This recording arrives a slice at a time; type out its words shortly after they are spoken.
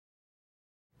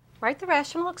Write the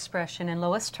rational expression in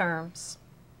lowest terms.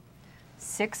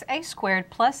 6a squared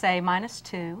plus a minus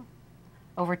 2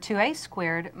 over 2a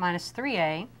squared minus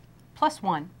 3a plus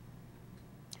 1.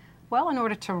 Well, in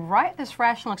order to write this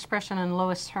rational expression in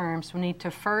lowest terms, we need to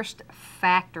first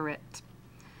factor it.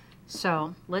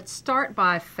 So let's start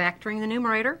by factoring the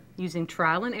numerator using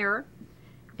trial and error.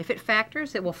 If it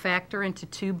factors, it will factor into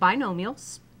two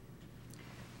binomials.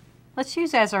 Let's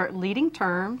use as our leading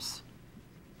terms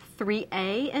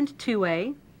 3a and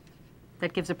 2a.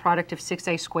 That gives a product of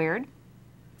 6a squared.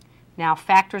 Now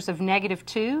factors of negative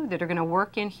 2 that are going to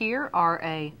work in here are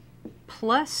a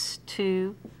plus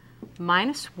 2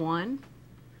 minus 1.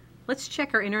 Let's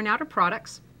check our inner and outer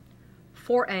products.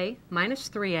 4a minus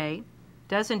 3a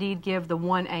does indeed give the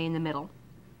 1a in the middle.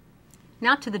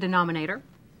 Now to the denominator,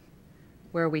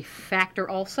 where we factor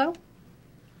also.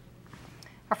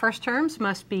 Our first terms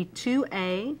must be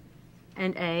 2a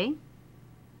and a.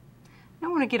 Now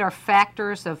we want to get our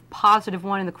factors of positive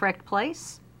 1 in the correct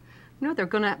place. No, they're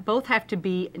going to both have to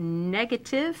be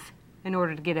negative in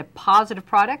order to get a positive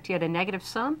product, yet a negative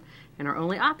sum, and our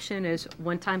only option is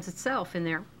 1 times itself in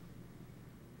there.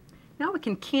 Now we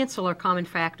can cancel our common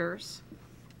factors.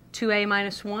 2a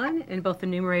minus 1 in both the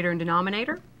numerator and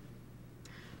denominator.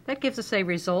 That gives us a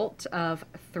result of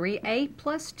 3a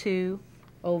plus 2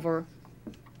 over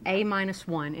a minus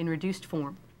 1 in reduced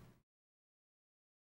form.